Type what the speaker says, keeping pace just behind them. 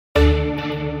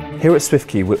Here at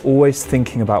SwiftKey, we're always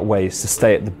thinking about ways to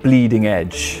stay at the bleeding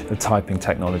edge of typing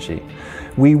technology.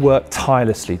 We work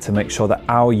tirelessly to make sure that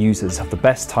our users have the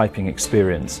best typing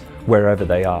experience wherever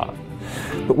they are.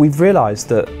 But we've realized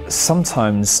that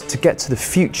sometimes to get to the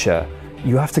future,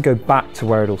 you have to go back to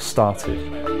where it all started.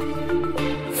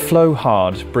 Flow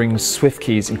Hard brings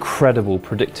SwiftKey's incredible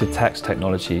predictive text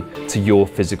technology to your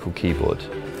physical keyboard.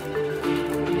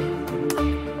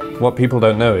 What people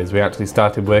don't know is we actually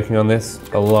started working on this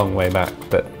a long way back,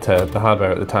 but the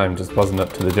hardware at the time just wasn't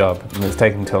up to the job, and it's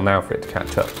taken until now for it to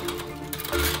catch up.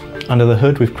 Under the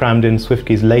hood, we've crammed in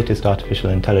SwiftKey's latest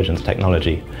artificial intelligence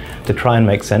technology to try and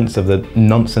make sense of the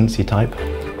nonsense you type.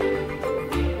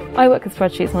 I work with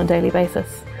spreadsheets on a daily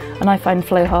basis, and I find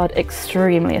Flow Hard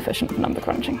extremely efficient for number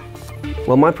crunching.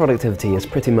 Well, my productivity has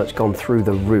pretty much gone through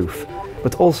the roof,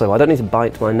 but also I don't need to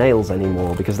bite my nails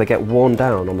anymore because they get worn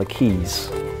down on the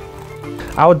keys.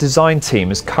 Our design team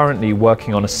is currently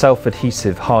working on a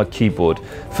self-adhesive hard keyboard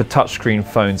for touchscreen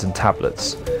phones and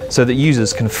tablets, so that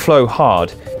users can flow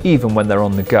hard even when they're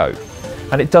on the go.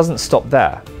 And it doesn't stop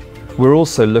there. We're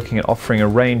also looking at offering a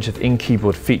range of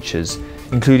in-keyboard features,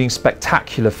 including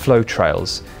spectacular flow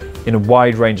trails in a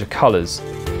wide range of colours,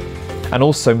 and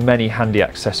also many handy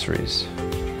accessories.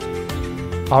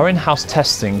 Our in-house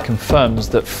testing confirms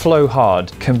that Flow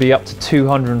Hard can be up to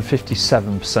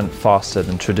 257% faster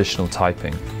than traditional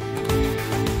typing.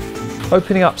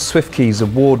 Opening up SwiftKey's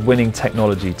award-winning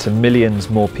technology to millions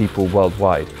more people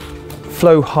worldwide,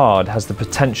 Flow Hard has the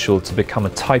potential to become a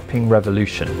typing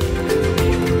revolution.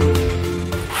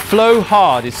 Flow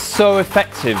Hard is so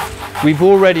effective, we've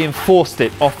already enforced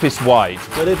it office-wide.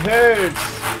 But it hurts!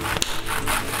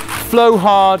 Flow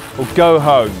hard or go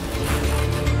home.